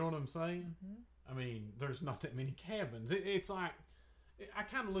guess. You know what I'm saying? I mean, there's not that many cabins. It's like, I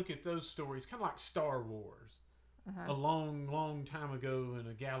kind of look at those stories kind of like Star Wars. Uh-huh. A long, long time ago in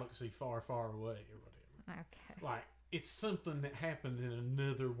a galaxy far, far away or whatever. Okay. Like, it's something that happened in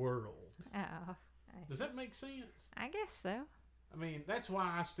another world. Oh, Does that make sense? I guess so. I mean, that's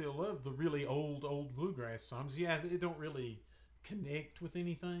why I still love the really old bluegrass songs. Yeah, they don't really connect with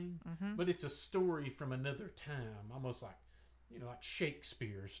anything, but it's a story from another time, almost like, like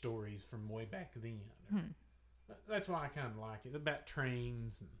Shakespeare stories from way back then. That's why I kind of like it. About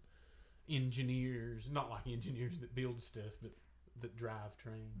trains and engineers, not like engineers that build stuff, but that drive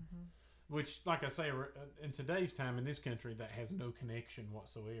trains. Which, like I say, in today's time in this country, that has no connection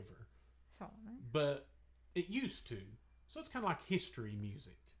whatsoever. Sånne. But it used to. So it's kind of like history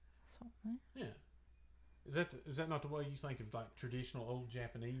music. Sånne. Yeah. Is that not the way you think of like traditional old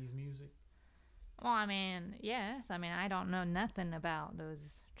Japanese music? Well, I mean, yes. I mean, I don't know nothing about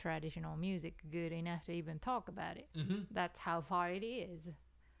those traditional music good enough to even talk about it. Mm-hmm. That's how far it is.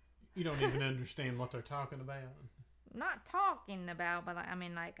 You don't even understand what they're talking about. Not talking about, but I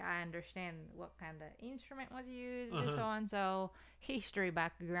mean, like, I understand what kind of instrument was used and so on. So, history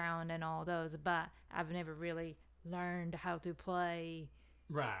background and all those, but I've never really learned how to play,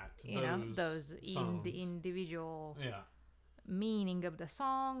 Right. those individual meaning of the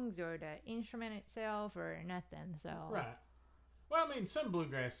songs or the instrument itself or nothing. So right. Well, I mean, some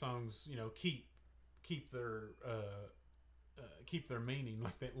bluegrass songs, keep their meaning.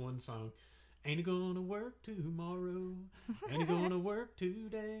 Like that one song, "Ain't gonna work tomorrow, ain't gonna work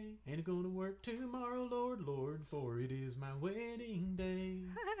today, ain't gonna work tomorrow, Lord, Lord, for it is my wedding day."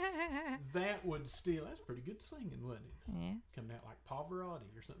 That's pretty good singing, wasn't it? Yeah. Coming out like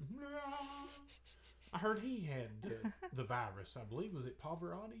Pavarotti or something. I heard he had the virus, I believe. Was it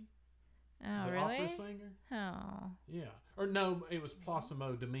Pavarotti? Oh, the really? opera singer? Oh. Yeah. Or no, it was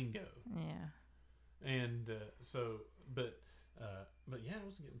Plasimo Domingo. Yeah. And but yeah, I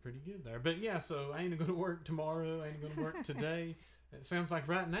was getting pretty good there. But yeah, so I ain't going to work tomorrow. I ain't going to work today. It sounds like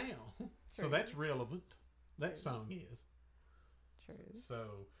right now. So that's relevant. That song is. True.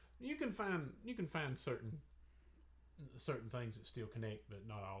 So you can find certain things that still connect, but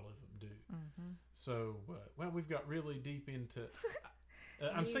not all of them do. Mm-hmm. So we've got really deep into.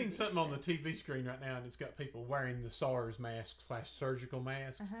 I'm seeing something on the TV screen right now, and it's got people wearing the SARS mask / surgical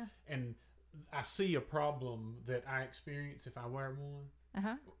masks, and I see a problem that I experience if I wear one.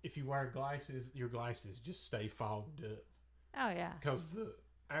 If you wear glasses, your glasses just stay fogged up. Oh yeah. Because the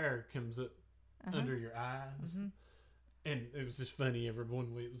air comes up under your eyes. Mm-hmm. And it was just funny.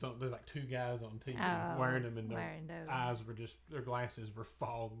 Everyone there's like two guys on TV wearing them, and their glasses were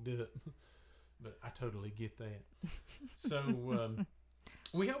fogged up. But I totally get that. So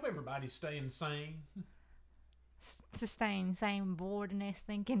we hope everybody's staying sane. Staying sane, boredness,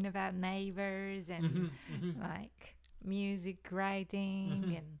 thinking about neighbors and like music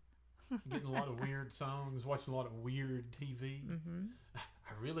writing and getting a lot of weird songs, watching a lot of weird TV.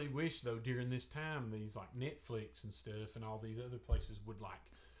 I really wish though during this time these like Netflix and stuff and all these other places would like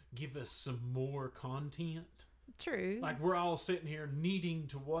give us some more content. True. Like we're all sitting here needing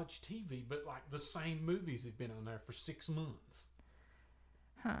to watch TV, but like the same movies have been on there for 6 months.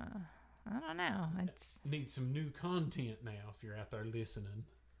 Huh. I don't know. It's need some new content now if you're out there listening.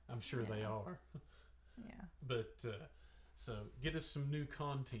 I'm sure they are. Yeah. But so get us some new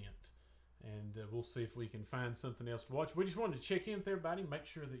content. And we'll see if we can find something else to watch. We just wanted to check in with everybody, make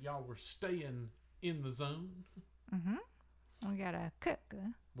sure that y'all were staying in the zone. We gotta cook.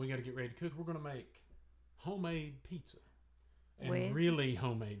 We gotta get ready to cook. We're gonna make homemade pizza, and With? really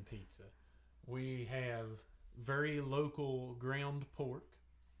homemade pizza. We have very local ground pork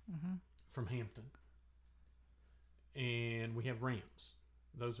from Hampton, and we have ramps.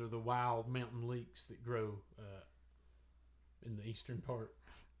 Those are the wild mountain leeks that grow in the eastern part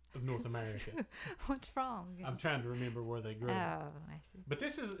of North America. What's wrong? I'm trying to remember where they grow. Oh, I see. But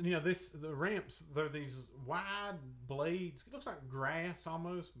this is, the ramps, they're these wide blades. It looks like grass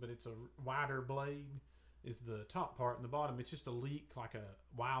almost, but it's a wider blade is the top part, and the bottom, it's just a leek like a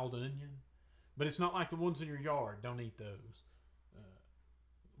wild onion. But it's not like the ones in your yard. Don't eat those.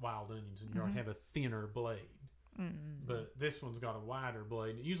 Wild onions in your yard have a thinner blade. But this one's got a wider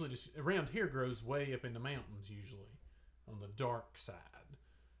blade. It usually just, around here, grows way up in the mountains usually, on the dark side.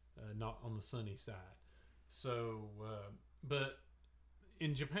 Not on the sunny side. So, but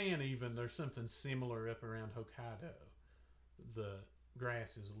in Japan even, there's something similar up around Hokkaido. The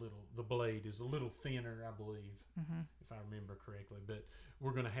grass is the blade is a little thinner, I believe, if I remember correctly. But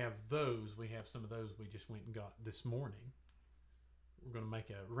we're going to have those. We have some of those we just went and got this morning. We're going to make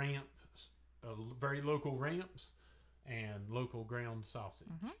a ramp, very local ramps, and local ground sausage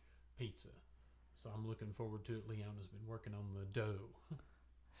pizza. So I'm looking forward to it. Leona's been working on the dough.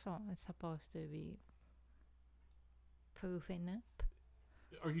 So it's supposed to be poofing up.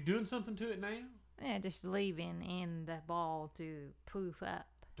 Are you doing something to it now? Yeah, just leaving in the ball to poof up.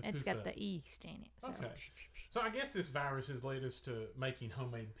 It's got the yeast in it. So. Okay. So I guess this virus has led us to making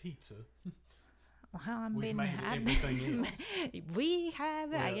homemade pizza. Well, We've made everything else. We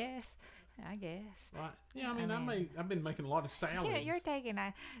have, Yeah. I guess. Right. Yeah, I mean, I've been making a lot of salads. Yeah, you're taking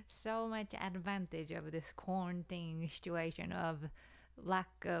so much advantage of this quarantine situation of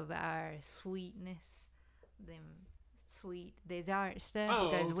lack of our sweetness. Them sweet dessert stuff Oh,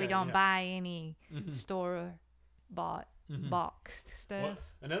 because we okay, don't yeah. buy any Mhm. store bought Mhm. boxed stuff. Well,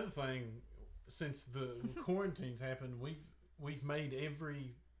 another thing, since the quarantines happened, we've made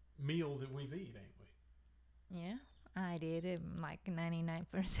every meal that we've eaten, ain't we? Yeah, I did it like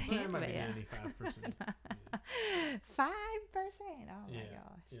 99%. Well, but maybe yeah. 95%. 5%. Oh my Yeah.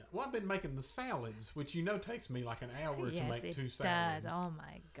 gosh. Yeah. Well, I've been making the salads, which takes me like an hour to Yes, make it two does. salads. Oh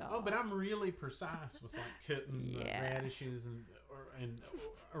my god. Oh, but I'm really precise with like cutting Yes. radishes and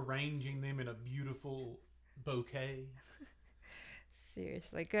arranging them in a beautiful bouquet.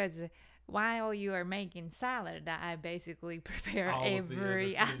 Seriously, because while you are making salad, I basically prepare All of the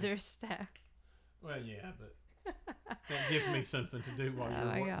every other food. other stuff. Well, yeah, but that gives me something to do while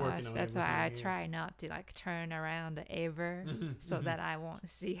Oh you're my gosh, working on that's why I everything try not to like turn around ever, Mhm, so mhm. that I won't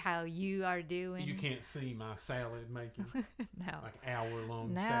see how you are doing. You can't see my salad making, No, like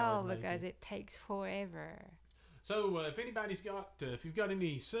hour-long no, salad because making. it takes forever. So if anybody's got, if you've got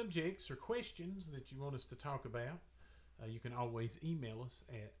any subjects or questions that you want us to talk about, you can always email us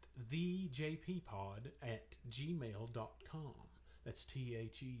at thejppod@gmail.com. That's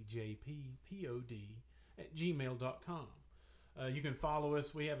THEJPPOD@gmail.com. You can follow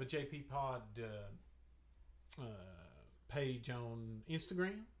us. We have a JP Pod page on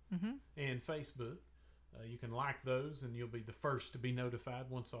Instagram Mm-hmm. and Facebook. You can like those, and you'll be the first to be notified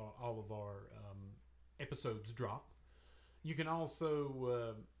once all of our episodes drop. You can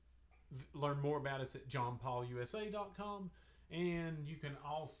also learn more about us at johnpaulusa.com, and you can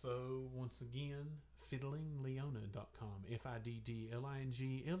also, once again, fiddlingleona.com,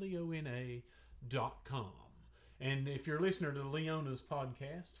 fiddlingleona.com. And if you're a listener to Leona's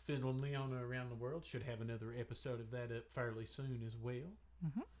podcast, Fiddling Leona Around the World, should have another episode of that up fairly soon as well.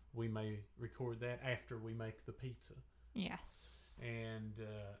 Mhm. We may record that after we make the pizza. Yes. And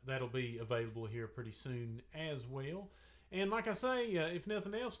that'll be available here pretty soon as well. And like I say, if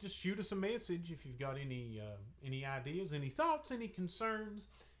nothing else, just shoot us a message if you've got any ideas, any thoughts, any concerns,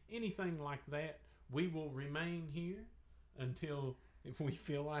 anything like that. We will remain here until if we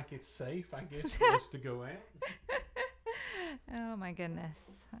feel like it's safe, I guess, for us to go out. Oh my goodness,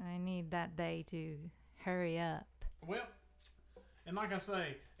 I need that day to hurry up. Well, and like I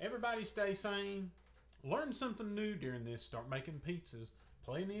say, everybody stay sane. Learn something new during this. Start making pizzas.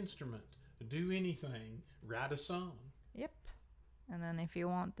 Play an instrument. Do anything. Write a song. Yep. And then if you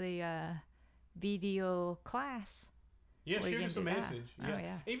want the video class, Yeah, we shoot can us a do that. message. Oh,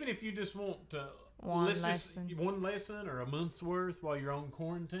 yeah. Even if you just want One let's lesson. just one lesson or a month's worth while you're on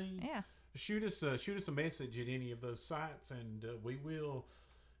quarantine. Yeah. Shoot us a message at any of those sites, and we will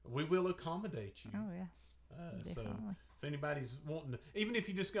accommodate you. Oh yes. So Definitely. if anybody's wanting to, even if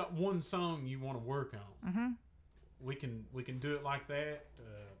you just got one song you want to work on, Mhm. we can do it like that.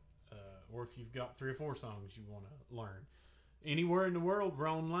 Or if you've got 3 or 4 songs you want to learn, anywhere in the world, we're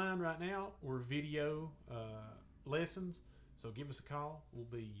online right now. We're video lessons, so give us a call. We'll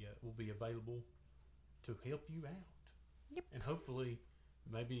be available to help you out. Yep. And hopefully,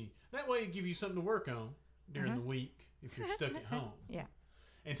 maybe that way it give you something to work on during the week if you're stuck at home. Yeah.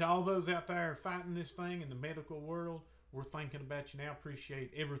 And to all those out there fighting this thing in the medical world, we're thinking about you now.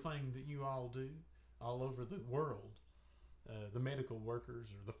 Appreciate everything that you all do all over the world. The medical workers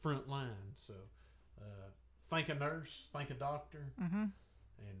are the front line. So thank a nurse, thank a doctor, Mhm.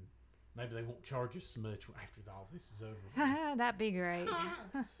 and maybe they won't charge us so much after all this is over. That'd be great.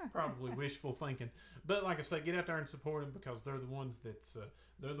 Probably wishful thinking, but like I say, get out there and support them because they're the ones that's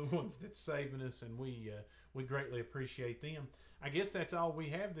saving us, and we greatly appreciate them. I guess that's all we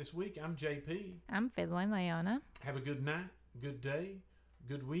have this week. I'm JP. I'm Fiddling Leona. Have a good night, good day,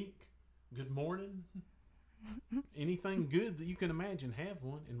 good week, good morning. Anything good that you can imagine, have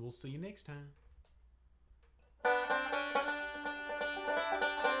one, and we'll see you next time.